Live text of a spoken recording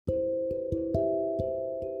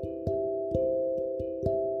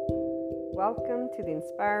Welcome to the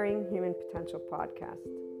Inspiring Human Potential podcast.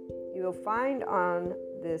 You will find on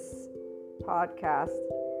this podcast,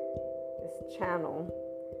 this channel,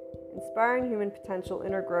 Inspiring Human Potential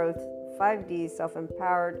Inner Growth 5D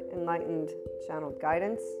Self-Empowered Enlightened Channeled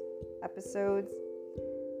Guidance episodes,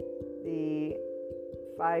 the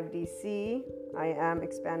 5DC I Am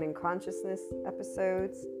Expanding Consciousness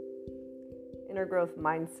episodes, Inner Growth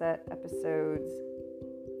Mindset episodes,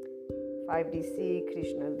 5DC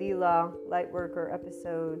Krishna Lila Lightworker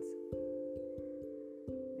episodes,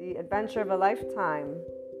 The Adventure of a Lifetime,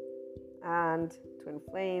 and Twin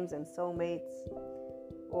Flames and Soulmates,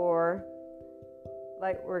 or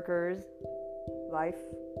Lightworkers, Life,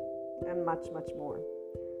 and much, much more.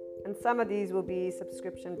 And some of these will be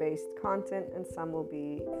subscription-based content and some will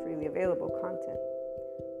be freely available content.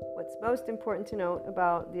 What's most important to note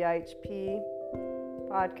about the IHP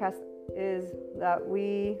podcast is that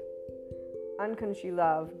we unconsciously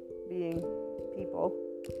love being people.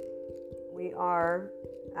 We are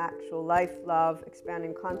actual life, love,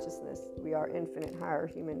 expanding consciousness. We are infinite higher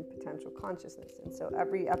human potential consciousness. And so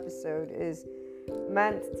every episode is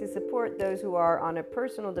meant to support those who are on a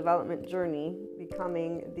personal development journey,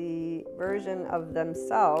 becoming the version of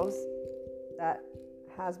themselves that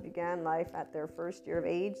has began life at their first year of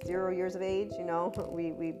age, 0 years of age.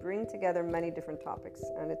 We bring together many different topics,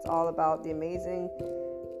 and it's all about the amazing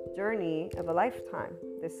journey of a lifetime,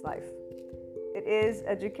 this life. It is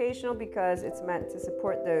educational because it's meant to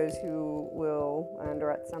support those who will, and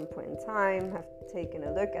or at some point in time, have taken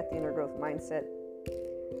a look at the inner growth mindset.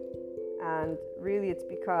 And really it's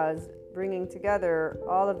because bringing together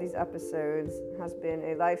all of these episodes has been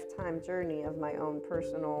a lifetime journey of my own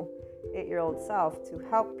personal 8-year-old self to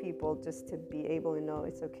help people just to be able to know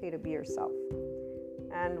it's okay to be yourself.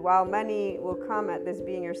 And while many will come at this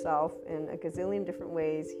being yourself in a gazillion different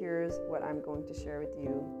ways, here's what I'm going to share with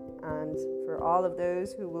you. And for all of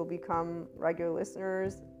those who will become regular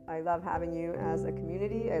listeners, I love having you as a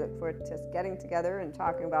community. I look forward to getting together and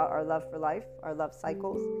talking about our love for life, our love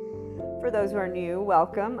cycles. For those who are new,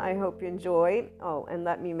 welcome. I hope you enjoy. Oh, and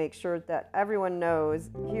let me make sure that everyone knows,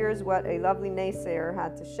 here's what a lovely naysayer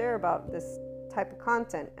had to share about this type of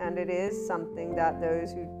content. And it is something that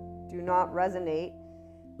those who do not resonate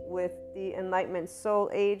with the Enlightenment Soul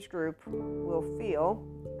age group will feel,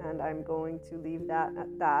 and I'm going to leave that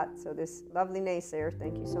at that. So this lovely naysayer,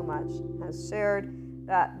 thank you so much, has shared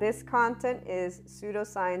that this content is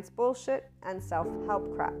pseudoscience bullshit and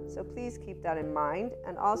self-help crap. So please keep that in mind,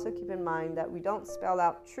 and also keep in mind that we don't spell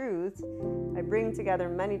out truth. I bring together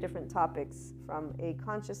many different topics from a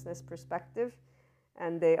consciousness perspective,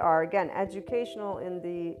 and they are, again, educational in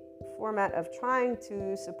the format of trying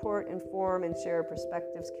to support, inform, and share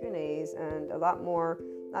perspectives, Q&As, and a lot more,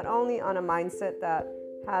 not only on a mindset that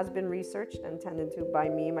has been researched and tended to by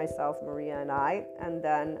me, myself, Maria, and I, and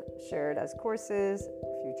then shared as courses,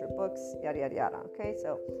 future books, yada, yada, yada. Okay,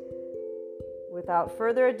 so without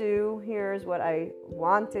further ado, here's what I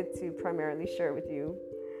wanted to primarily share with you.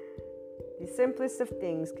 The simplest of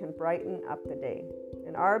things can brighten up the day.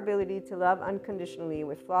 And our ability to love unconditionally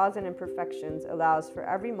with flaws and imperfections allows for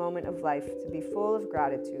every moment of life to be full of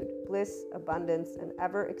gratitude, bliss, abundance, and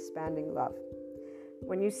ever-expanding love.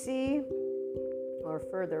 When you see, or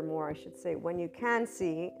furthermore, I should say, when you can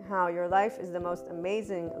see how your life is the most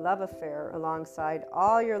amazing love affair alongside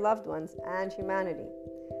all your loved ones and humanity,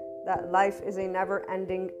 that life is a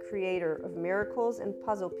never-ending creator of miracles and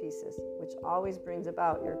puzzle pieces, which always brings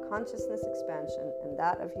about your consciousness expansion and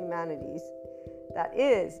that of humanity's. That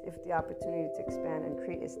is, if the opportunity to expand and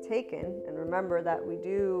create is taken. And remember that we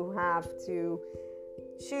do have to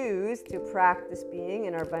choose to practice being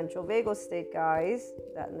in our ventral vagal state, guys,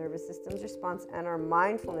 that nervous system's response, and our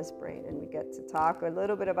mindfulness brain. And we get to talk a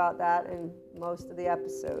little bit about that in most of the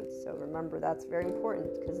episodes. So remember, that's very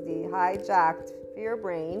important, because the hijacked fear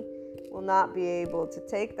brain will not be able to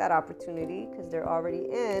take that opportunity because they're already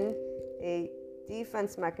in a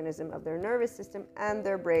defense mechanism of their nervous system, and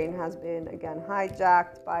their brain has been, again,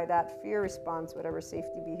 hijacked by that fear response, whatever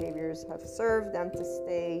safety behaviors have served them to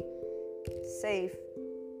stay safe.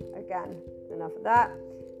 Again, enough of that.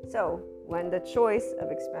 So when the choice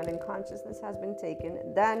of expanding consciousness has been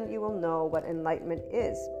taken, then you will know what enlightenment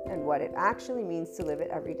is and what it actually means to live it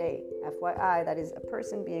every day. FYI, that is a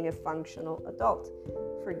person being a functional adult.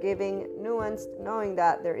 Forgiving, nuanced, knowing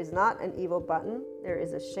that there is not an evil button, there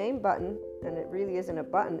is a shame button, and it really isn't a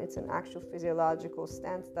button, it's an actual physiological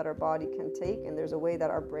stance that our body can take, and there's a way that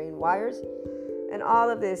our brain wires. And all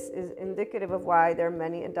of this is indicative of why there are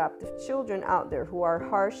many adoptive children out there who are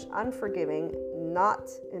harsh, unforgiving, not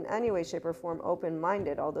in any way, shape, or form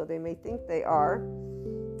open-minded, although they may think they are.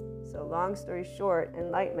 So long story short,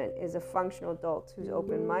 enlightenment is a functional adult who's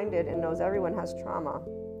open-minded and knows everyone has trauma,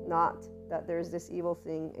 not that there's this evil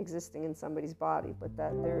thing existing in somebody's body, but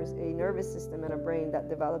that there's a nervous system and a brain that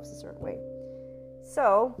develops a certain way.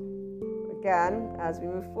 So, again, as we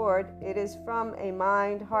move forward, it is from a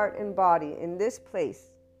mind, heart, and body in this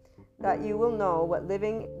place that you will know what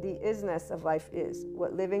living the isness of life is,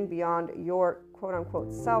 what living beyond your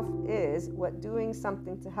quote-unquote self is, what doing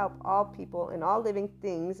something to help all people and all living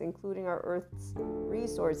things, including our Earth's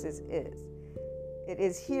resources, is. It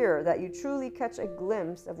is here that you truly catch a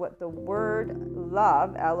glimpse of what the word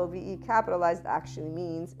love, L-O-V-E capitalized, actually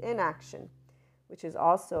means in action, which is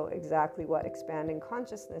also exactly what expanding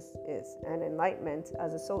consciousness is. And enlightenment,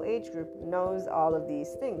 as a soul age group, knows all of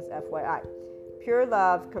these things, FYI. Pure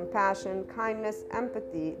love, compassion, kindness,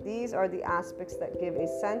 empathy, these are the aspects that give a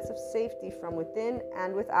sense of safety from within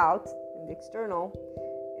and without, in the external.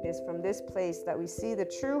 It is from this place that we see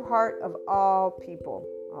the true heart of all people.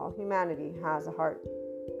 All humanity has a heart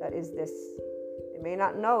that is this. They may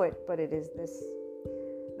not know it, but it is this.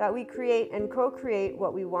 That we create and co-create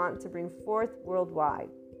what we want to bring forth worldwide.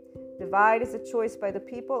 Divide is a choice by the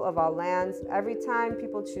people of all lands. Every time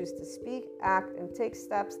people choose to speak, act, and take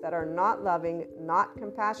steps that are not loving, not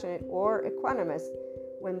compassionate, or equanimous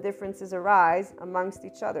when differences arise amongst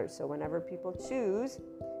each other. So whenever people choose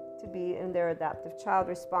to be in their adaptive child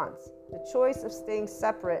response, the choice of staying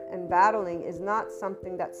separate and battling is not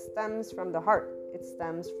something that stems from the heart. It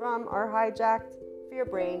stems from our hijacked fear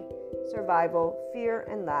brain, survival, fear,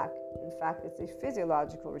 and lack. In fact, it's a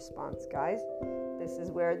physiological response, guys. This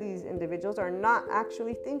is where these individuals are not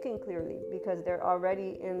actually thinking clearly because they're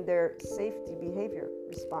already in their safety behavior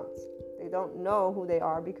response. They don't know who they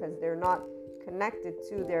are because they're not connected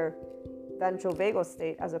to their ventral vagal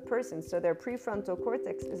state as a person. So their prefrontal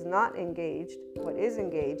cortex is not engaged. What is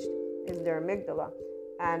engaged is their amygdala.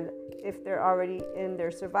 And if they're already in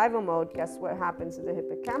their survival mode, guess what happens to the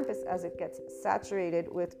hippocampus as it gets saturated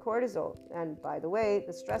with cortisol? And by the way,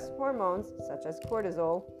 the stress hormones, such as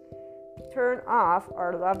cortisol, turn off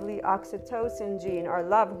our lovely oxytocin gene, our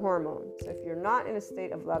love hormone. So if you're not in a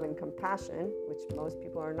state of love and compassion, which most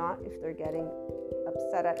people are not if they're getting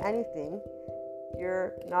upset at anything,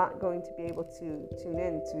 you're not going to be able to tune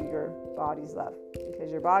in to your body's love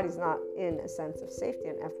because your body's not in a sense of safety.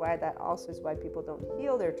 And FYI, that also is why people don't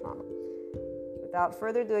heal their trauma. Without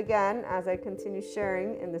further ado, again, as I continue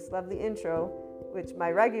sharing in this lovely intro, which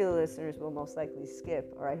my regular listeners will most likely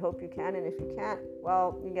skip, or I hope you can, and if you can't,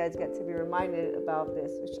 well, you guys get to be reminded about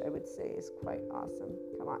this, which I would say is quite awesome.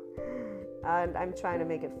 Come on. And I'm trying to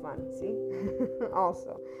make it fun, see?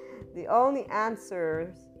 Also, the only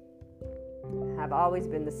answers have always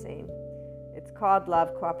been the same. It's called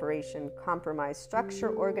love, cooperation, compromise,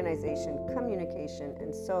 structure, organization, communication,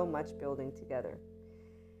 and so much building together.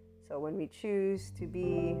 So when we choose to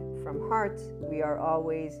be from heart, we are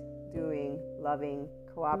always doing loving,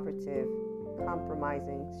 cooperative,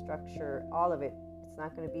 compromising, structure, all of it. It's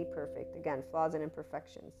not going to be perfect. Again, flaws and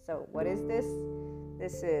imperfections. So what is this?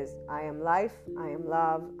 This is I am life, I am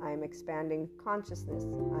love, I am expanding consciousness,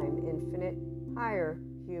 I am infinite, higher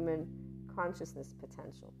human consciousness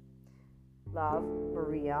potential. Love,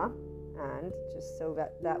 Maria. And just so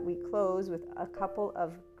that we close with a couple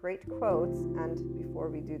of great quotes, and before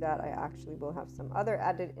we do that, I actually will have some other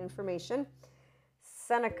added information.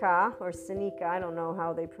 Seneca, or Seneca, I don't know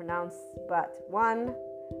how they pronounce, but one,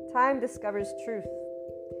 time discovers truth.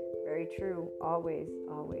 Very true, always,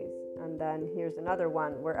 always. And then here's another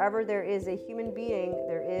one. Wherever there is a human being,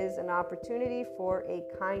 there is an opportunity for a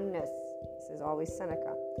kindness. This is always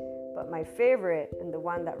Seneca. But my favorite, and the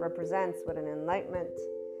one that represents what an enlightenment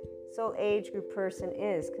soul age group person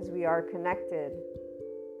is, because we are connected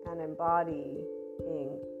and embodying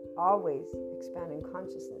always expanding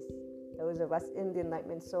consciousness. Those of us in the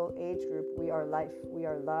enlightenment soul age group, we are life, we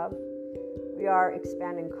are love, we are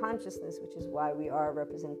expanding consciousness, which is why we are a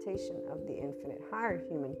representation of the infinite higher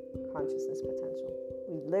human consciousness potential.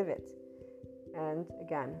 We live it. And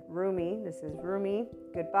again, Rumi, this is Rumi,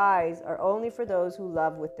 goodbyes are only for those who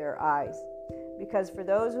love with their eyes. Because for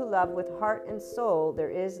those who love with heart and soul,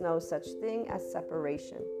 there is no such thing as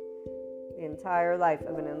separation. The entire life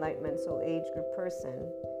of an enlightenment soul age group person,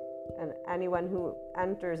 and anyone who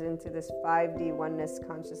enters into this 5D oneness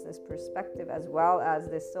consciousness perspective, as well as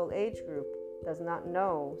this soul age group, does not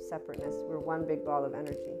know separateness. We're one big ball of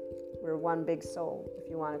energy. We're one big soul, if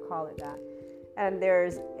you want to call it that. And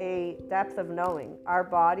there's a depth of knowing. Our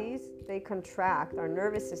bodies, they contract. Our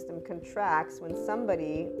nervous system contracts when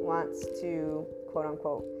somebody wants to, quote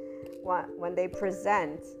unquote, when they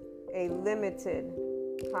present a limited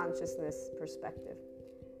consciousness perspective.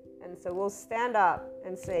 And so we'll stand up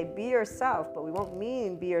and say, be yourself, but we won't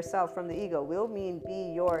mean be yourself from the ego. We'll mean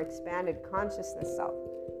be your expanded consciousness self.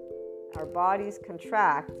 Our bodies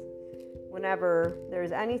contract whenever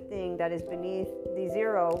there's anything that is beneath the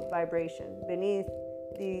zero vibration, beneath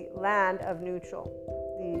the land of neutral,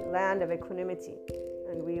 the land of equanimity.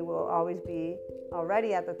 And we will always be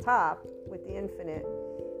already at the top with the infinite,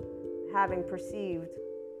 having perceived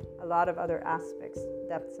a lot of other aspects,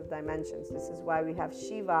 depths of dimensions. This is why we have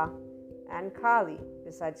Shiva and Kali,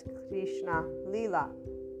 besides Krishna Lila.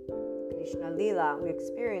 Krishna Lila, we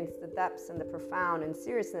experience the depths and the profound and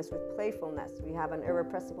seriousness with playfulness. We have an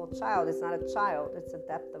irrepressible child. It's not a child, it's the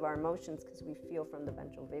depth of our emotions because we feel from the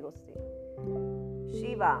ventral vagal state.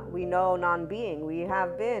 Shiva, we know non-being. We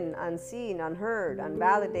have been unseen, unheard,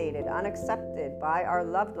 unvalidated, unaccepted by our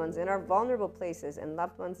loved ones in our vulnerable places. And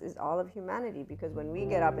loved ones is all of humanity, because when we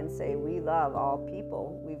get up and say we love all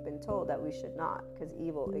people, we've been told that we should not, because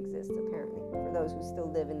evil exists apparently for those who still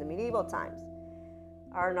live in the medieval times.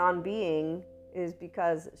 Our non-being is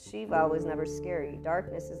because Shiva was never scary.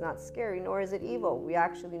 Darkness is not scary, nor is it evil. We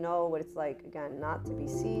actually know what it's like, again, not to be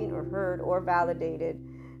seen or heard or validated.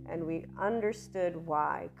 And we understood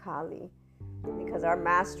why, Kali, because our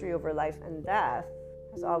mastery over life and death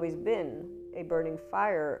has always been a burning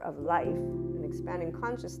fire of life, an expanding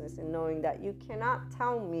consciousness, and knowing that you cannot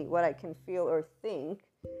tell me what I can feel or think.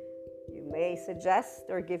 You may suggest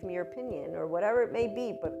or give me your opinion or whatever it may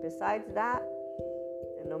be, but besides that,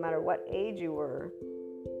 and no matter what age you were,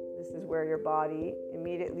 this is where your body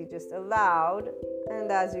immediately just allowed,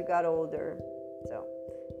 and as you got older. So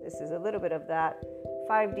this is a little bit of that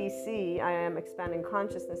 5DC, I am expanding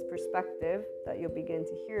consciousness perspective that you'll begin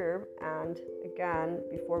to hear. And again,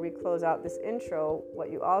 before we close out this intro,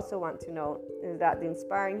 what you also want to know is that the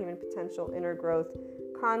Inspiring Human Potential Inner Growth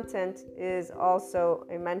content is also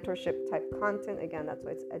a mentorship type content. Again, that's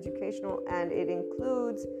why it's educational, and it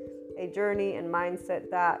includes a journey and mindset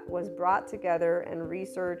that was brought together and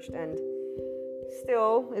researched and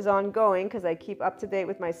still is ongoing, because I keep up to date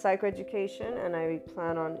with my psychoeducation, and I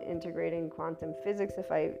plan on integrating quantum physics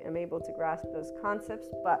if I am able to grasp those concepts.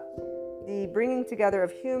 But the bringing together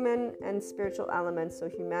of human and spiritual elements, so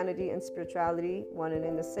humanity and spirituality, one and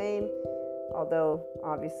in the same, although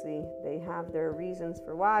obviously they have their reasons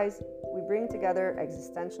for whys, we bring together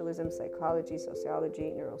existentialism, psychology,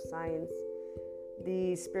 sociology, neuroscience.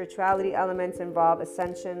 The spirituality elements involve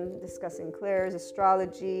ascension, discussing clairs,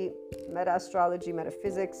 astrology, meta-astrology,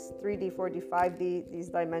 metaphysics, 3D, 4D, 5D, these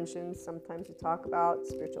dimensions. Sometimes we talk about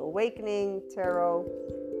spiritual awakening, tarot,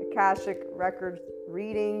 Akashic record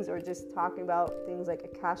readings, or just talking about things like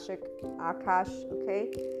Akash,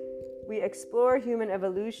 okay? We explore human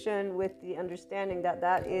evolution with the understanding that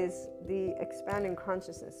that is the expanding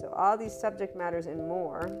consciousness. So all these subject matters and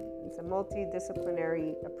more. It's a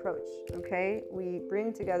multidisciplinary approach, okay? We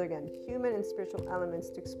bring together, again, human and spiritual elements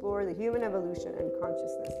to explore the human evolution and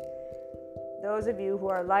consciousness. Those of you who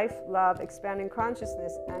are life, love, expanding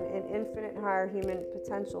consciousness, and in infinite higher human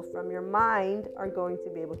potential from your mind are going to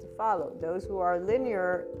be able to follow. Those who are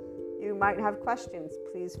linear, you might have questions.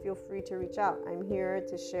 Please feel free to reach out. I'm here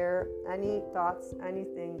to share any thoughts,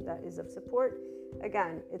 anything that is of support.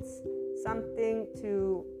 Again, it's something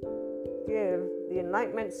to give the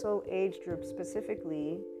Enlightenment Soul Age group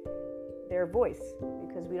specifically their voice,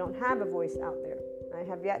 because we don't have a voice out there. I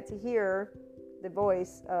have yet to hear the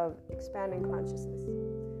voice of expanding consciousness.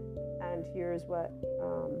 And here's what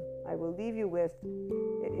I will leave you with.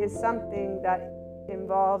 It is something that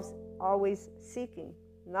involves always seeking,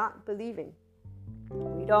 not believing.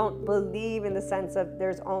 We don't believe in the sense of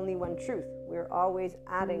there's only one truth. We're always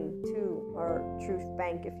adding to our truth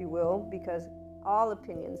bank, if you will, because all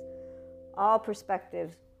opinions, all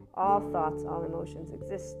perspectives, all thoughts, all emotions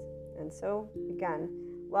exist. And so, again,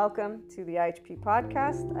 welcome to the IHP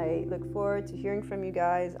podcast. I look forward to hearing from you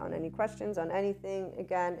guys on any questions, on anything.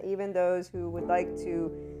 Again, even those who would like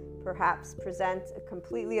to perhaps present a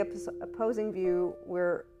completely opposing view,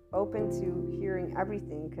 we're open to hearing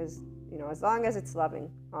everything, because, you know, as long as it's loving,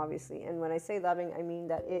 obviously. And when I say loving, I mean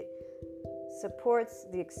that it supports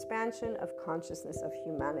the expansion of consciousness of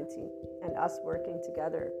humanity and us working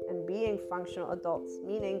together and being functional adults,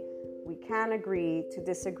 meaning we can agree to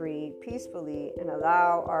disagree peacefully and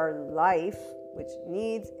allow our life, which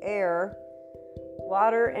needs air,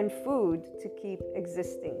 water, and food to keep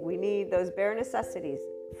existing. We need those bare necessities.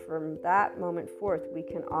 From that moment forth, we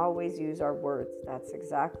can always use our words. That's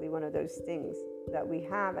exactly one of those things that we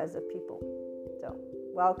have as a people. So,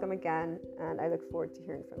 welcome again, and I look forward to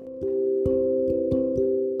hearing from you.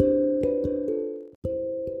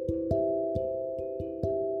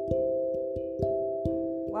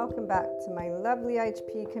 Welcome back to my lovely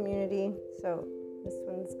IHP community. So this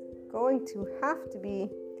one's going to have to be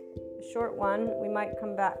a short one. We might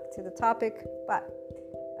come back to the topic, but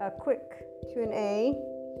a quick Q&A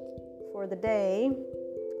for the day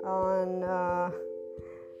on the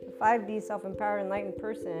 5D self-empowered enlightened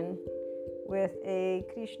person with a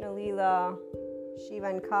Krishna Leela, Shiva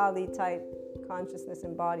and Kali type consciousness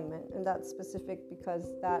embodiment. And that's specific because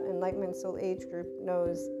that Enlightenment Soul Age group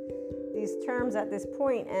knows these terms at this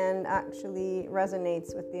point and actually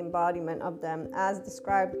resonates with the embodiment of them as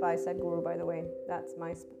described by Sadhguru, by the way. That's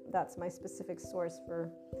my specific source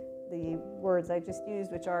for the words I just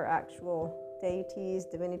used, which are actual deities,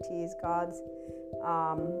 divinities, gods.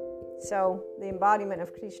 So the embodiment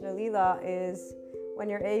of Krishna Leela is when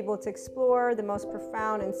you're able to explore the most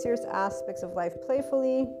profound and serious aspects of life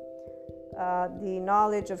playfully. The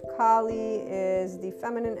knowledge of Kali is the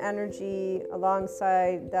feminine energy,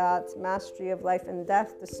 alongside that mastery of life and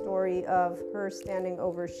death. The story of her standing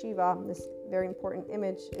over Shiva, this very important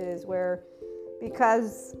image, is where,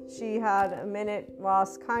 because she had a minute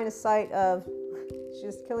lost kind of sight of, she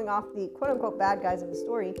was killing off the quote-unquote bad guys of the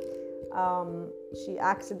story, she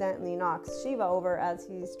accidentally knocks Shiva over as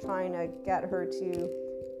he's trying to get her to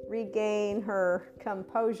regain her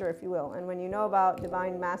composure, if you will. And when you know about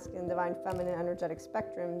divine masculine, divine feminine energetic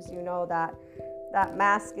spectrums, you know that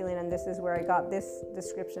masculine, and this is where I got this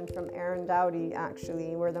description from Aaron Dowdy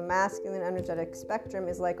actually, where the masculine energetic spectrum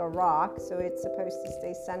is like a rock, so it's supposed to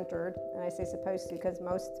stay centered. And I say supposed to because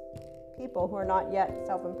most people who are not yet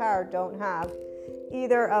self-empowered don't have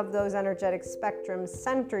either of those energetic spectrums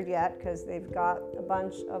centered yet, because they've got a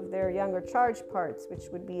bunch of their younger charge parts, which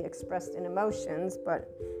would be expressed in emotions, but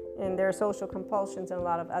in their social compulsions and a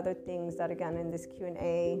lot of other things that, again, in this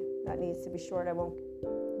Q&A that needs to be short, I won't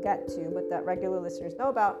get to, but that regular listeners know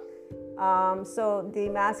about. So the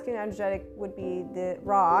masculine energetic would be the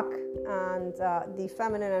rock, and the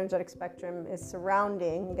feminine energetic spectrum is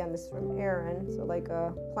surrounding, again, this is from Aaron, so like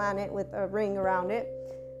a planet with a ring around it.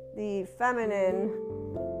 The feminine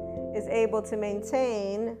is able to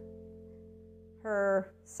maintain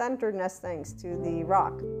her centeredness thanks to the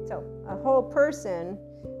rock. So a whole person,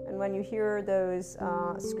 and when you hear those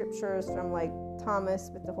scriptures from like Thomas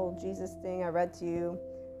with the whole Jesus thing I read to you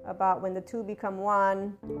about when the two become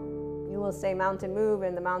one, you will say mountain move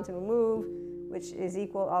and the mountain will move, which is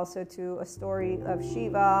equal also to a story of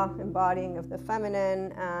Shiva embodying of the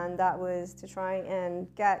feminine, and that was to try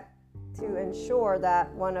and get to ensure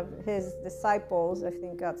that one of his disciples, I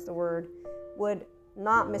think that's the word, would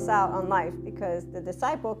not miss out on life, because the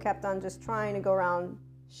disciple kept on just trying to go around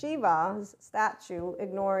Shiva's statue,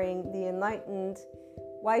 ignoring the enlightened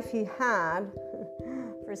wife he had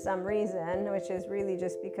for some reason, which is really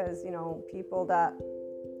just because, you know, people that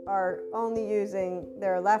are only using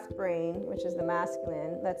their left brain, which is the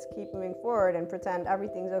masculine, let's keep moving forward and pretend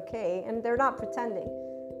everything's okay, and they're not pretending.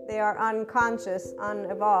 They are unconscious,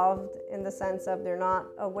 unevolved, in the sense of they're not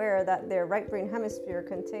aware that their right brain hemisphere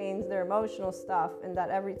contains their emotional stuff, and that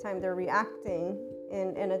every time they're reacting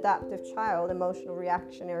in an adaptive child, emotional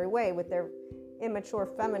reactionary way with their immature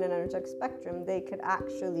feminine energetic spectrum, they could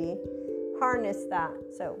actually harness that.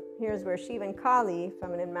 So here's where Shiva and Kali,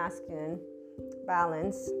 feminine, masculine,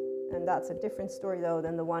 balance, and that's a different story though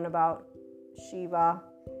than the one about Shiva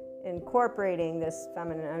incorporating this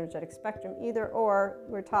feminine energetic spectrum. Either or,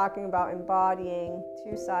 we're talking about embodying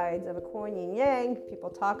two sides of a coin, yin yang.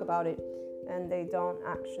 People talk about it and they don't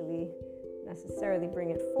actually necessarily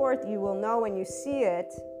bring it forth. You will know when you see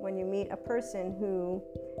it, when you meet a person who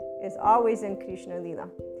is always in Krishna Leela.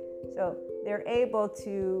 So they're able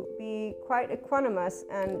to be quite equanimous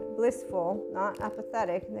and blissful, not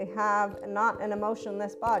apathetic. They have not an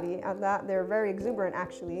emotionless body, and that they're very exuberant,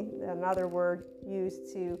 actually, another word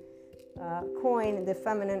used to coin the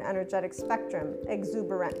feminine energetic spectrum,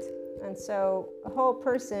 exuberant. And so a whole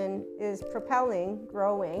person is propelling,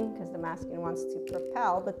 growing, because the masculine wants to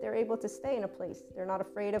propel, but they're able to stay in a place. They're not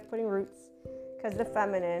afraid of putting roots, because the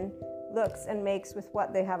feminine looks and makes with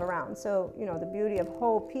what they have around. So, you know, the beauty of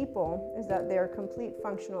whole people is that they're complete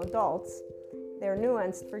functional adults. They're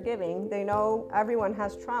nuanced, forgiving. They know everyone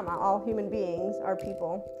has trauma. All human beings are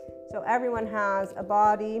people. So everyone has a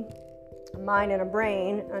body, a mind, and a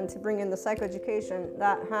brain. And to bring in the psychoeducation,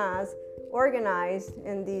 that has organized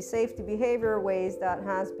in the safety behavior ways that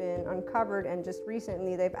has been uncovered, and just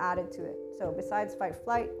recently they've added to it. So besides fight,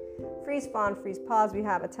 flight, freeze, fawn, freeze, pause, we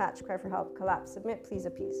have attach, cry for help, collapse, submit, please,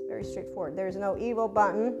 appease. Very straightforward. There's no evil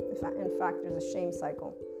button. In fact, there's a shame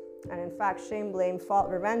cycle. And in fact, shame, blame, fault,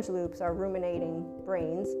 revenge loops are ruminating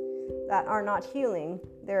brains that are not healing.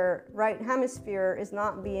 Their right hemisphere is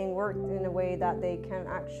not being worked in a way that they can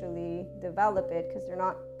actually develop it, because they're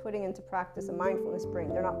not putting into practice a mindfulness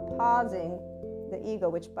brain. They're not pausing the ego,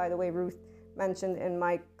 which, by the way, Ruth mentioned in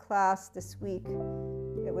my class this week.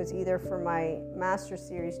 It was either for my Master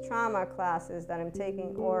Series trauma classes that I'm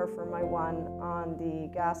taking or for my one on the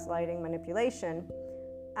gaslighting manipulation.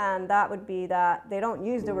 And that would be that they don't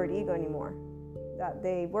use the word ego anymore. That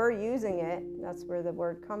they were using it, that's where the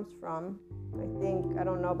word comes from. I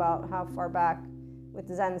don't know about how far back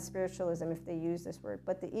with Zen spiritualism if they use this word,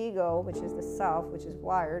 but the ego, which is the self, which is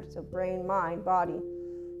wired, so brain, mind, body.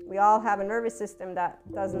 We all have a nervous system that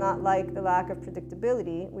does not like the lack of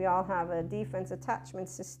predictability. We all have a defense attachment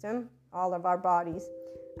system, all of our bodies.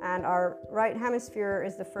 And our right hemisphere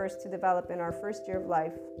is the first to develop in our first year of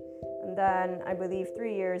life. And then I believe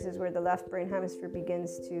 3 years is where the left brain hemisphere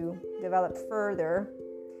begins to develop further.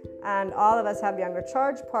 And all of us have younger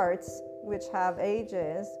charge parts, which have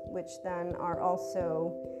ages, which then are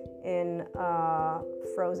also in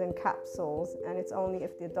frozen capsules. And it's only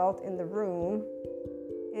if the adult in the room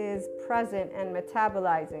is present and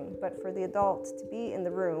metabolizing. But for the adult to be in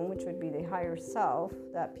the room, which would be the higher self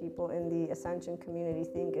that people in the ascension community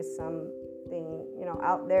think is something,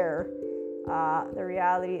 out there, the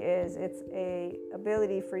reality is it's a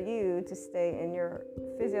ability for you to stay in your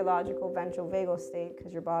physiological ventral vagal state,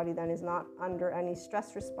 because your body then is not under any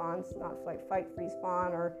stress response, not flight, fight, freeze,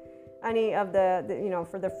 fawn, or any of the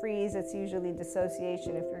for the freeze, it's usually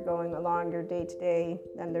dissociation. If you're going along your day-to-day,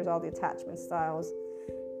 then there's all the attachment styles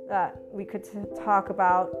that we could talk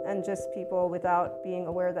about, and just people without being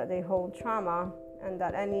aware that they hold trauma, and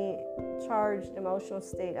that any charged emotional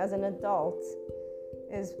state as an adult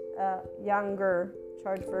is a younger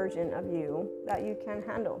charged version of you that you can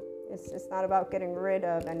handle. It's not about getting rid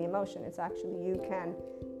of any emotion. It's actually you can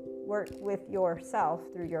work with yourself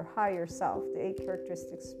through your higher self. The 8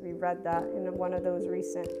 characteristics, we read that in one of those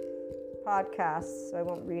recent podcasts, so I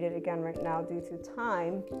won't read it again right now due to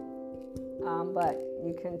time. But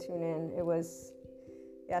you can tune in. It was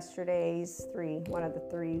yesterday's one of the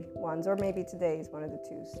 3 ones, or maybe today's one of the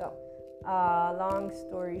 2. So, long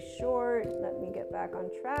story short, let me get back on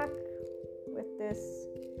track with this.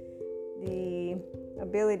 The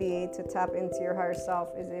ability to tap into your higher self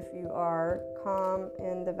is if you are calm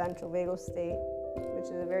in the ventral vagal state, which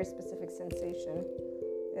is a very specific sensation.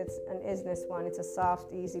 It's an isness one. It's a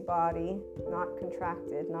soft, easy body, not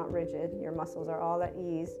contracted, not rigid. Your muscles are all at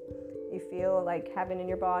ease. You feel like heaven in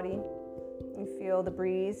your body. You feel the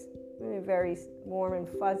breeze, very warm and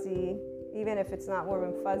fuzzy. Even if it's not warm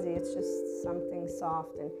and fuzzy, it's just something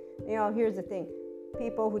soft. And, here's the thing.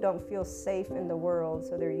 People who don't feel safe in the world,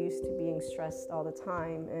 so they're used to being stressed all the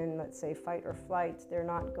time, and let's say fight or flight, they're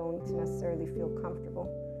not going to necessarily feel comfortable.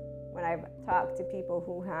 When I've talked to people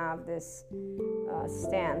who have this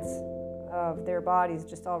stance of their bodies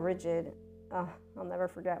just all rigid, I'll never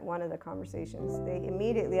forget one of the conversations. They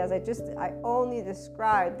immediately, I only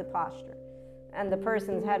described the posture, and the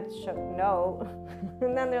person's head shook no.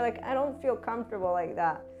 And then they're like, I don't feel comfortable like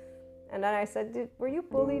that. And then I said, were you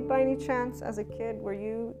bullied by any chance as a kid? Were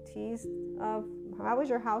you teased? How was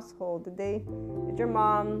your household? Did your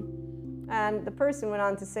mom? And the person went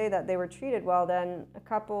on to say that they were treated well. Then a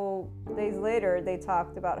couple days later, they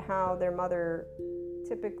talked about how their mother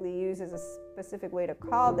typically uses a specific way to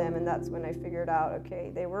call them, and that's when I figured out,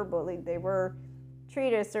 okay, they were bullied, they were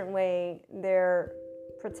treated a certain way, their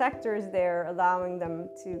protectors there allowing them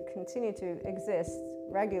to continue to exist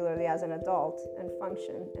regularly as an adult and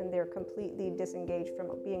function, and they're completely disengaged from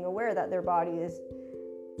being aware that their body is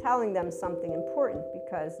telling them something important,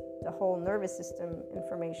 because the whole nervous system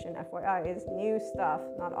information, FYI, is new stuff.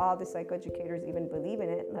 Not all the psychoeducators even believe in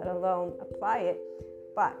it, let alone apply it.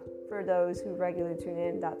 But for those who regularly tune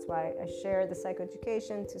in, that's why I share the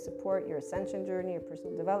psychoeducation, to support your ascension journey, your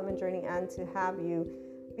personal development journey, and to have you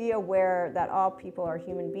be aware that all people are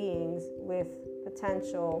human beings with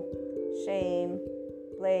potential shame,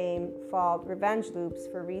 blame, fault, revenge loops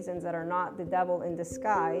for reasons that are not the devil in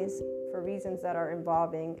disguise, for reasons that are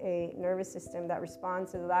involving a nervous system that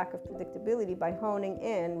responds to the lack of predictability by honing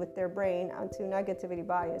in with their brain onto negativity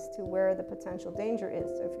bias, to where the potential danger is.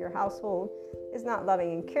 So if your household is not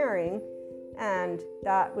loving and caring, and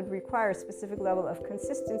that would require a specific level of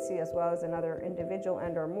consistency, as well as another individual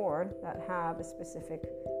and or more that have a specific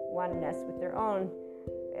oneness with their own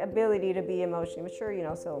ability to be emotionally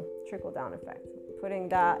mature, so trickle down effect. Putting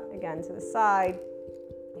that again to the side,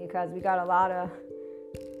 because we got a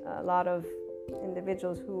lot of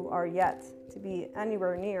individuals who are yet to be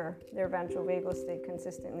anywhere near their ventral vagal state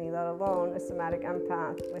consistently, let alone a somatic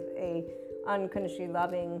empath with a unconditionally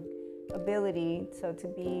loving ability, so to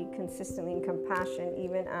be consistently in compassion,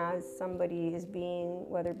 even as somebody is being,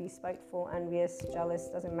 whether it be spiteful, envious, jealous,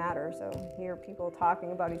 doesn't matter. So hear people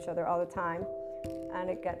talking about each other all the time, and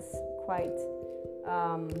it gets quite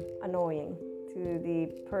annoying to the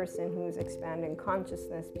person who's expanding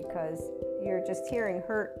consciousness, because you're just hearing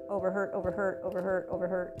hurt over hurt over hurt over hurt over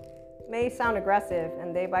hurt. May sound aggressive,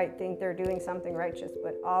 and they might think they're doing something righteous,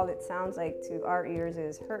 but all it sounds like to our ears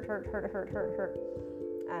is hurt, hurt, hurt, hurt, hurt, hurt.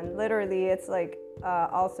 And literally, it's like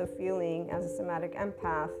also feeling as a somatic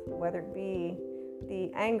empath, whether it be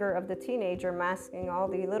the anger of the teenager masking all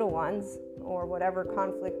the little ones, or whatever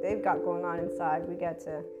conflict they've got going on inside, we get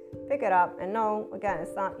to pick it up and know, again,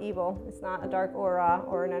 it's not evil, it's not a dark aura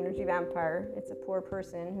or an energy vampire. It's a poor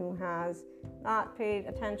person who has not paid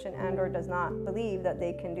attention and or does not believe that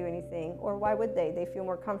they can do anything, or why would they? They feel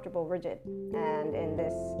more comfortable, rigid, and in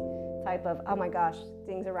this type of, oh my gosh,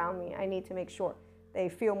 things around me, I need to make sure. They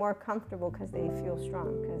feel more comfortable because they feel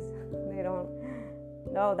strong, because they don't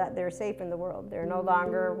know that they're safe in the world. They're no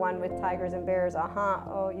longer one with tigers and bears,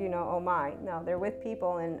 oh my. No, they're with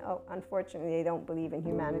people, and unfortunately they don't believe in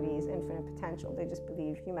humanity's infinite potential. They just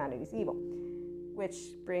believe humanity's evil. Which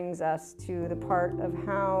brings us to the part of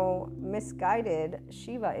how misguided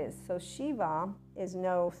Shiva is. So Shiva is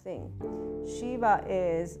no thing. Shiva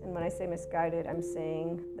is, and when I say misguided, I'm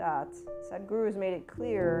saying that Sadhguru has made it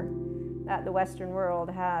clear that the Western world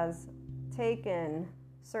has taken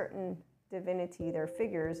certain divinity, their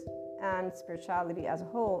figures, and spirituality as a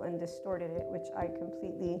whole, and distorted it, which I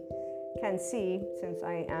completely can see, since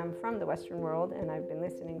I am from the Western world and I've been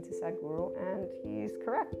listening to Sadhguru, and he's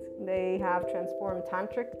correct. They have transformed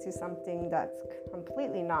tantric to something that's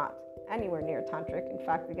completely not anywhere near tantric. In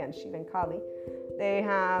fact, again, Shiva and Kali, they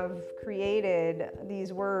have created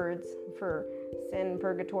these words for sin,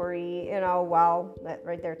 purgatory,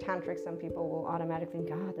 right there, tantric, some people will automatically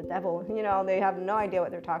think, the devil, they have no idea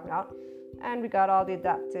what they're talking about. And we got all the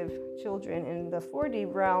adaptive children in the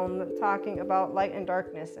 4D realm talking about light and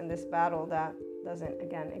darkness in this battle that doesn't,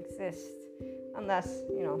 again, exist unless,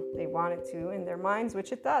 they want it to in their minds,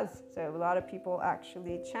 which it does. So a lot of people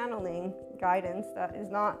actually channeling guidance that is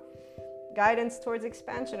not guidance towards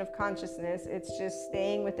expansion of consciousness. It's just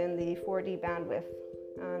staying within the 4D bandwidth.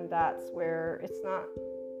 And that's where it's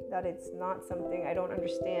not something I don't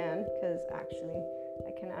understand, because actually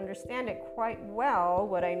I can understand it quite well.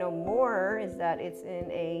 What I know more is that it's in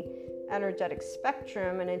a energetic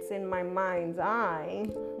spectrum, and it's in my mind's eye,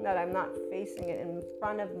 that I'm not facing it in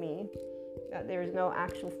front of me, that there's no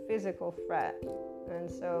actual physical threat. And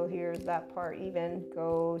so here's that part, even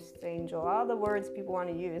ghost, angel, all the words people want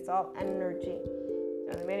to use, it's all energy.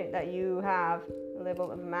 And the minute that you have a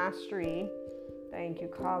level of mastery, thank you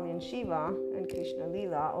Kali and Shiva and Krishna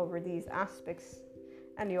Lila, over these aspects,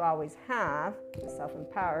 and you always have, the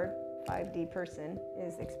self-empowered 5D person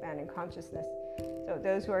is expanding consciousness. So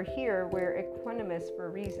those who are here, we're equanimous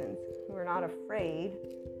for reasons. We're not afraid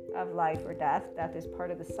of life or death. Death is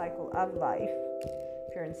part of the cycle of life.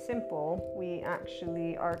 Pure and simple, we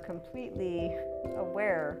actually are completely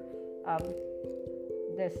aware of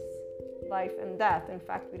this life and death. In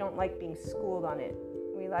fact, we don't like being schooled on it.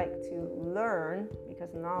 We like to learn,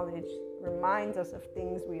 because knowledge reminds us of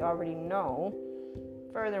things we already know.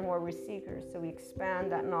 Furthermore, we're seekers, so we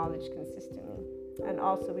expand that knowledge consistently. And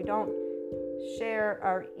also, we don't share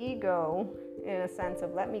our ego in a sense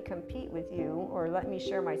of let me compete with you or let me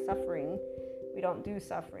share my suffering. We don't do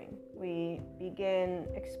suffering. We begin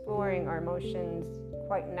exploring our emotions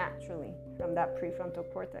quite naturally from that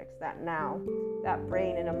prefrontal cortex, that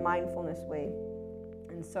brain in a mindfulness way.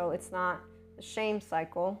 And so it's not a shame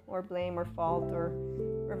cycle or blame or fault or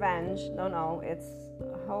revenge. No, it's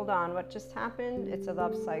hold on, what just happened? It's a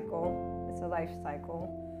love cycle. It's a life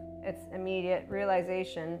cycle. It's immediate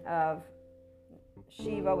realization of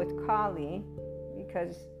Shiva with Kali,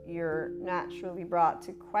 because you're naturally brought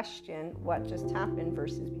to question what just happened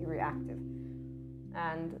versus be reactive.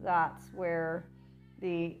 And that's where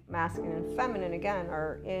the masculine and feminine, again,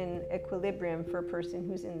 are in equilibrium for a person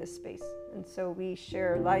who's in this space. And so we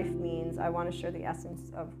share life means I want to share the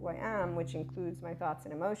essence of who I am, which includes my thoughts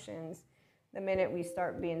and emotions. The minute we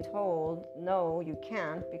start being told, no, you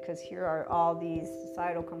can't, because here are all these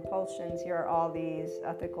societal compulsions, here are all these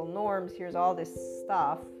ethical norms, here's all this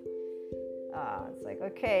stuff. It's like,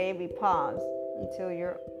 okay, we pause until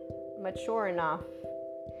you're mature enough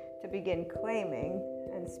to begin claiming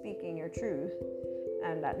and speaking your truth.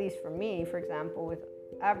 And at least for me, for example, with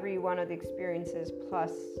every one of the experiences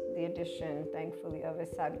plus the addition, thankfully, of a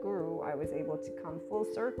Sadhguru, I was able to come full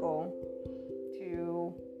circle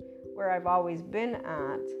to where I've always been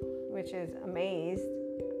at, which is amazed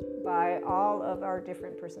by all of our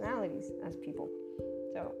different personalities as people.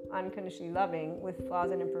 So unconditionally loving with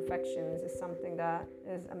flaws and imperfections is something that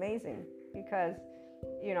is amazing, because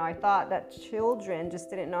I thought that children just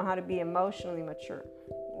didn't know how to be emotionally mature.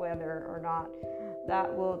 Whether or not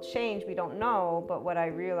that will change, we don't know. But what I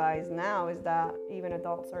realize now is that even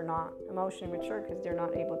adults are not emotionally mature because they're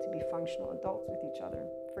not able to be functional adults with each other,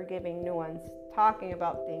 forgiving, nuance, talking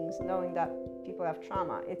about things, knowing that people have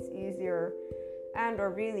trauma. It's easier, or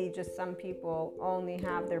really just some people only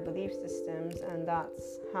have their belief systems, and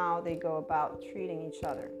that's how they go about treating each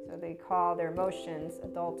other. So they call their emotions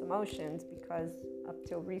adult emotions, because up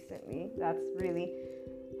till recently, that's really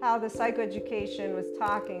how the psychoeducation was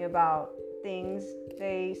talking about things.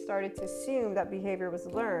 They started to assume that behavior was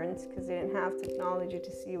learned because they didn't have technology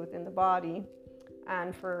to see within the body.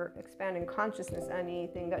 And for expanding consciousness,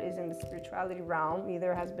 anything that is in the spirituality realm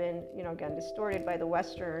either has been, again, distorted by the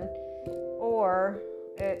Western, or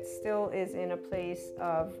it still is in a place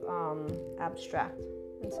of abstract.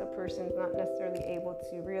 And so a person's not necessarily able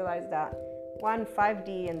to realize that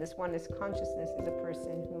 5D and this oneness consciousness is a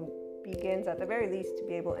person who begins at the very least to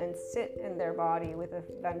be able and sit in their body with a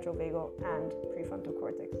ventral vagal and prefrontal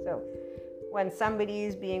cortex. So when somebody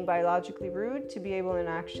is being biologically rude, to be able and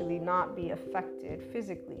actually not be affected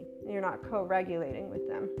physically, you're not co-regulating with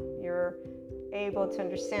them. You're able to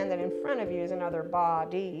understand that in front of you is another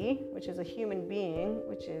body, which is a human being,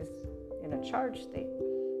 which is in a charged state.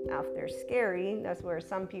 Now, if they're scary, that's where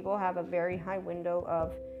some people have a very high window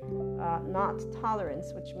of not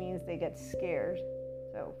tolerance, which means they get scared.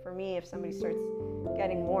 So for me, if somebody starts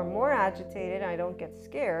getting more and more agitated, I don't get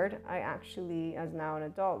scared. I actually, as now an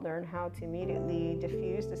adult, learn how to immediately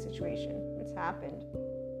diffuse the situation. It's happened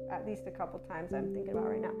at least a couple times I'm thinking about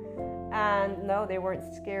right now. And no, they weren't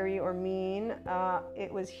scary or mean.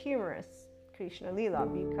 It was humorous, Krishna Lila,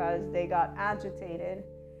 because they got agitated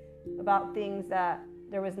about things that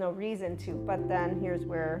there was no reason to. But then here's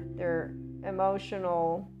where their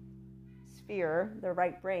emotional sphere, their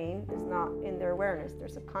right brain, is not in their awareness, their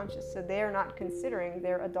subconscious. So they're not considering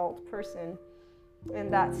their adult person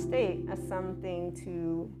in that state as something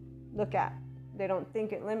to look at. They don't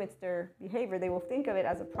think it limits their behavior. They will think of it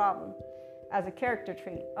as a problem, as a character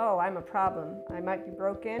trait. Oh, I'm a problem. I might be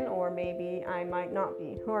broken, or maybe I might not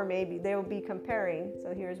be, or maybe they will be comparing.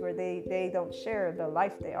 So here's where they don't share the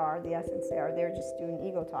life they are, the essence they are. They're just doing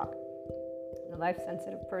ego talk. The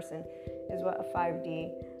life-sensitive person is what a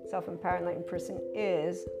 5D self-empowered enlightened person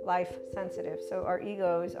is, life-sensitive. So our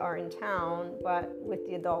egos are in town, but with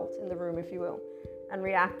the adult in the room, if you will. And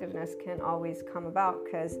reactiveness can always come about,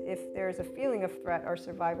 because if there's a feeling of threat, our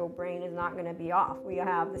survival brain is not going to be off. We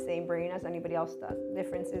have the same brain as anybody else does. The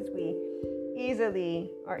difference is we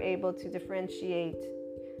easily are able to differentiate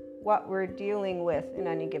what we're dealing with in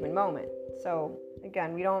any given moment. So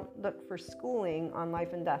again, we don't look for schooling on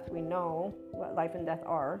life and death. We know what life and death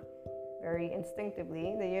are very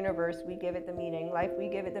instinctively. The universe, we give it the meaning. Life, we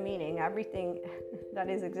give it the meaning. Everything that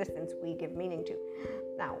is existence, we give meaning to.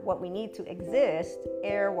 Now, what we need to exist,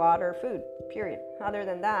 air, water, food, period. Other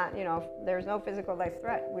than that, if there's no physical life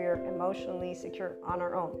threat, we're emotionally secure on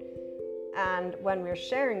our own. And when we're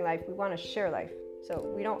sharing life, we want to share life.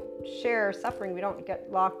 So we don't share suffering. We don't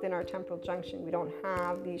get locked in our temporal junction. We don't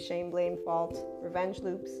have these shame, blame, fault, revenge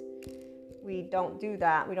loops. We don't do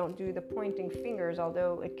that. We don't do the pointing fingers,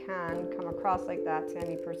 although it can come across like that to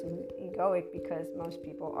any person who's egoic, because most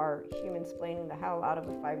people are human-splaining the hell out of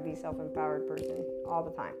a 5D self-empowered person all the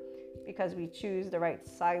time, because we choose the right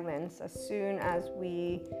silence as soon as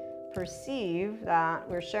we perceive that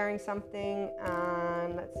we're sharing something,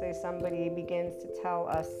 and let's say somebody begins to tell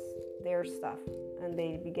us their stuff and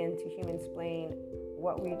they begin to human-splain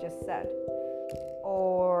what we just said,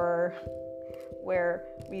 or where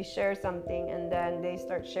we share something and then they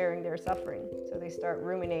start sharing their suffering. So they start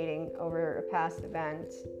ruminating over a past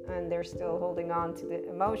event, and they're still holding on to the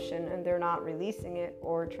emotion, and they're not releasing it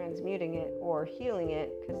or transmuting it or healing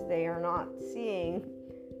it, because they are not seeing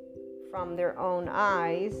from their own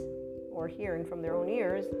eyes or hearing from their own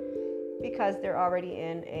ears, because they're already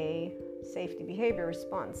in a safety behavior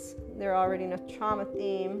response. They're already in a trauma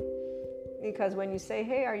theme. Because when you say,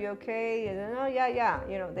 hey, are you okay? And then, oh, yeah.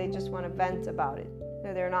 They just want to vent about it.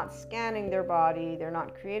 They're not scanning their body. They're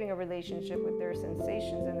not creating a relationship with their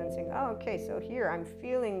sensations and then saying, oh, okay, so here I'm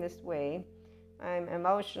feeling this way. I'm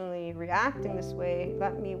emotionally reacting this way.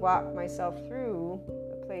 Let me walk myself through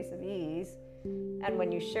a place of ease. And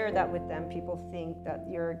when you share that with them, people think that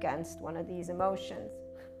you're against one of these emotions,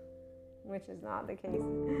 which is not the case.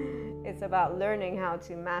 It's about learning how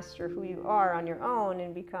to master who you are on your own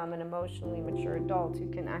and become an emotionally mature adult who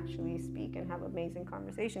can actually speak and have amazing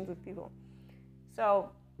conversations with people. So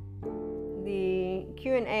the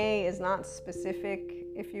Q&A is not specific,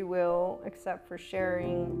 if you will, except for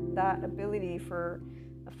sharing that ability for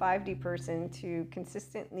a 5D person to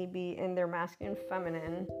consistently be in their masculine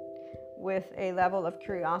feminine with a level of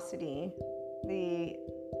curiosity. The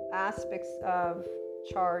aspects of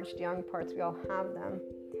charged young parts, we all have them,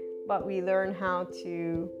 but we learn how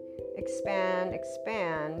to expand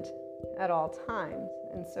at all times.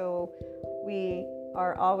 And so we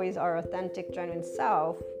are always our authentic, genuine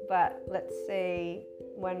self, but let's say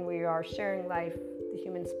when we are sharing life, the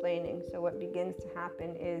human splaining. So what begins to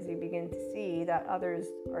happen is you begin to see that others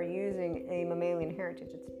are using a mammalian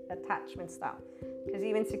heritage. It's attachment style. Because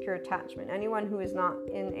even secure attachment, anyone who is not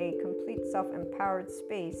in a complete self-empowered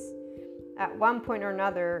space, at one point or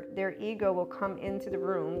another, their ego will come into the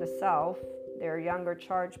room, the self, their younger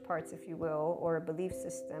charge parts, if you will, or a belief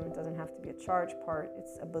system. It doesn't have to be a charge part.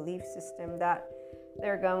 It's a belief system that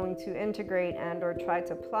they're going to integrate and or try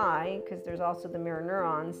to apply, because there's also the mirror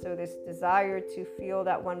neurons. So this desire to feel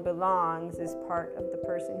that one belongs is part of the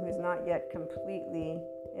person who's not yet completely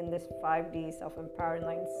in this 5D self-empowered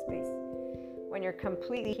enlightened space. When you're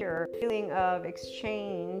completely here, feeling of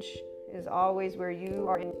exchange is always where you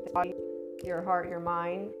are in your heart, your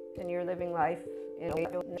mind, and you're living life in a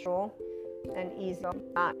natural and easy.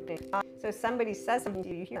 So somebody says something to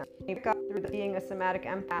you here, you pick up through being a somatic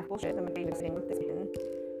empath bullshit,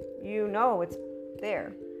 you know it's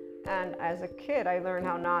there. And as a kid, I learned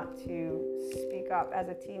how not to speak up. As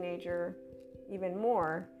a teenager, even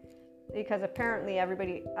more, because apparently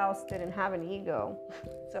everybody else didn't have an ego.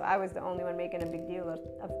 So I was the only one making a big deal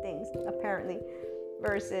of things, apparently,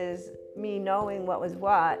 versus me knowing what was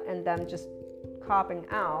what and them just copping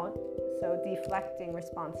out, so deflecting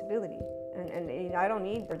responsibility. And I don't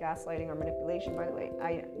need for gaslighting or manipulation, by the way.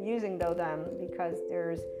 I'm using them because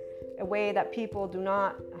there's a way that people do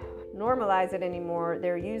not normalize it anymore.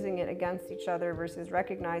 They're using it against each other versus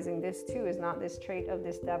recognizing this too is not this trait of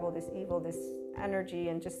this devil, this evil, this energy,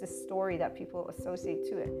 and just this story that people associate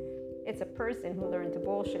to it. It's a person who learned to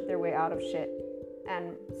bullshit their way out of shit.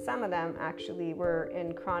 And some of them actually were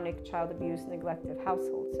in chronic child abuse, neglected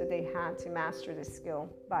households. So they had to master this skill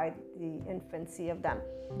by the infancy of them.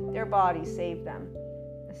 Their body saved them,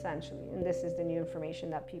 essentially. And this is the new information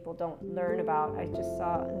that people don't learn about. I just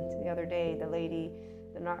saw the other day the lady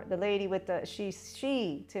with the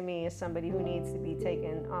she to me is somebody who needs to be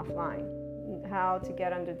taken offline. How to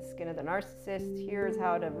get under the skin of the narcissist. Here's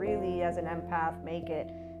how to really, as an empath, make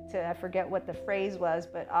it. I forget what the phrase was,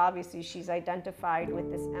 but obviously she's identified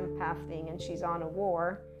with this empath thing and she's on a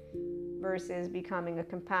war versus becoming a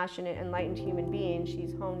compassionate, enlightened human being.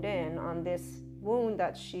 She's honed in on this wound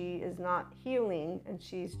that she is not healing, and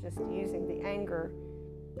she's just using the anger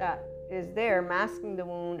that is there, masking the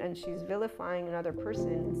wound, and she's vilifying another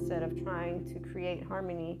person instead of trying to create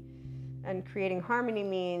harmony. And creating harmony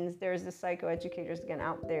means there's the psychoeducators again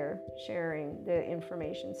out there sharing the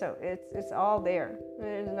information. So it's all there.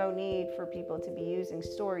 There's no need for people to be using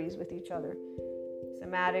stories with each other.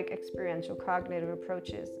 Somatic, experiential, cognitive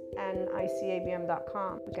approaches. And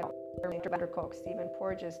ICABM.com. Stephen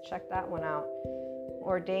Porges, check that one out.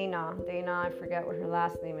 Or Dana, I forget what her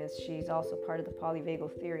last name is. She's also part of the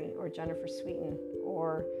polyvagal theory. Or Jennifer Sweeten.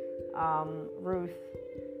 Or Ruth.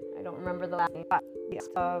 I don't remember the last name. But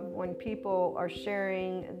when people are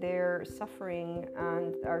sharing their suffering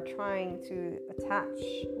and are trying to attach,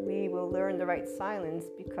 we will learn the right silence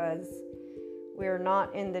because we're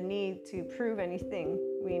not in the need to prove anything.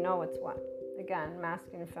 We know it's what. Again,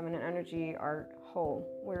 masculine and feminine energy are whole.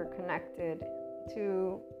 We're connected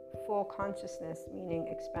to full consciousness, meaning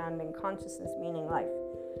expanding consciousness, meaning life,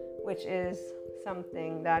 which is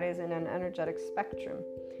something that is in an energetic spectrum.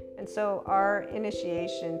 And so our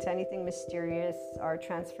initiation to anything mysterious, our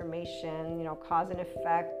transformation, cause and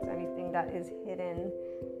effect, anything that is hidden,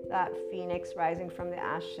 that phoenix rising from the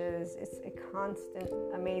ashes, it's a constant,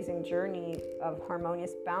 amazing journey of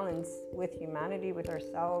harmonious balance with humanity, with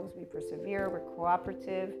ourselves. We persevere, we're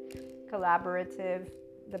cooperative, collaborative.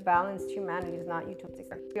 The balanced humanity is not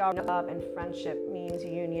utopic. We all know love and friendship means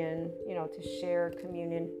union, to share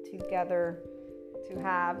communion together, to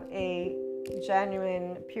have a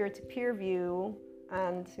genuine peer-to-peer view,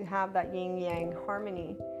 and to have that yin-yang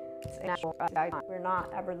harmony. We're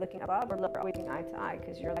not ever looking above, we're always looking eye to eye,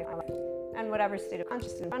 because you're like, and whatever state of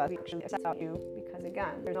consciousness we actually accept you, because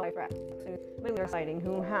again, there's no life for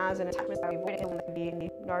who has an attachment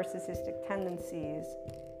narcissistic tendencies.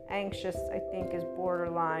 Anxious, I think, is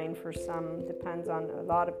borderline for some, depends on a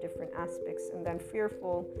lot of different aspects, and then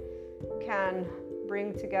fearful can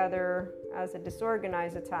bring together as a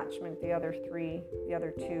disorganized attachment the other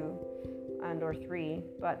two. and or 3,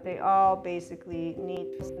 but they all basically need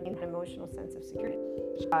an emotional sense of security.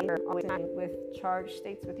 They're always with charged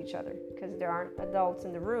states with each other because there aren't adults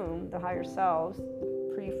in the room, the higher selves,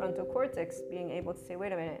 prefrontal cortex being able to say,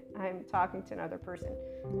 wait a minute, I'm talking to another person,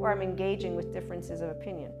 or I'm engaging with differences of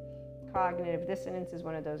opinion. Cognitive dissonance is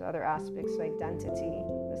one of those other aspects. So identity,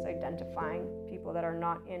 this identifying, people that are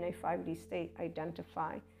not in a 5D state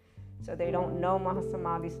identify. So they don't know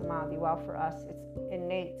Mahasamadhi, Samadhi. Well, for us, it's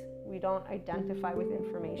innate. We don't identify with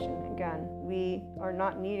information. Again, we are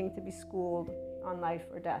not needing to be schooled on life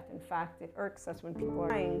or death. In fact, it irks us when people are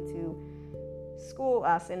trying to school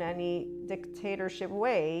us in any dictatorship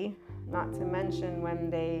way, not to mention when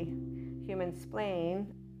they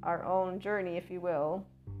human-splain our own journey, if you will.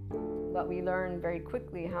 But we learn very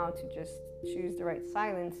quickly how to just choose the right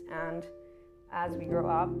silence. And as we grow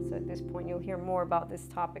up, so at this point you'll hear more about this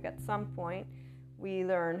topic at some point, we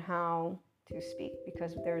learn how to speak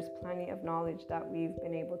because there's plenty of knowledge that we've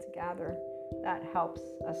been able to gather that helps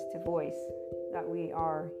us to voice that we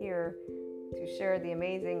are here to share the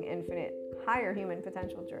amazing, infinite, higher human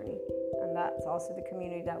potential journey. And that's also the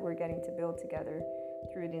community that we're getting to build together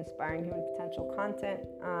through the Inspiring Human Potential content.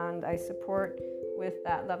 And I support with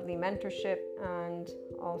that lovely mentorship and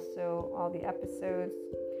also all the episodes.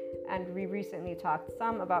 And we recently talked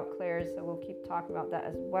some about clairs, so we'll keep talking about that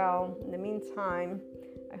as well. In the meantime,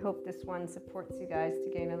 I hope this one supports you guys to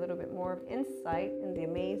gain a little bit more of insight in the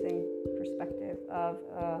amazing perspective of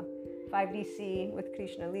 5DC with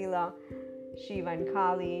Krishna Lila, Shiva and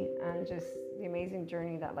Kali, and just the amazing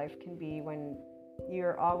journey that life can be when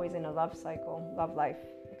you're always in a love cycle, love life,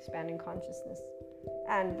 expanding consciousness.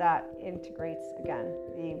 And that integrates, again,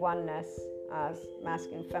 the oneness as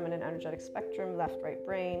masculine, feminine, energetic spectrum, left, right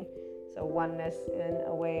brain. So oneness in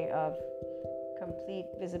a way of complete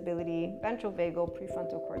visibility, ventral vagal,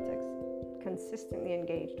 prefrontal cortex, consistently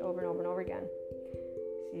engaged over and over and over again.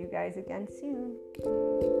 See you guys again soon.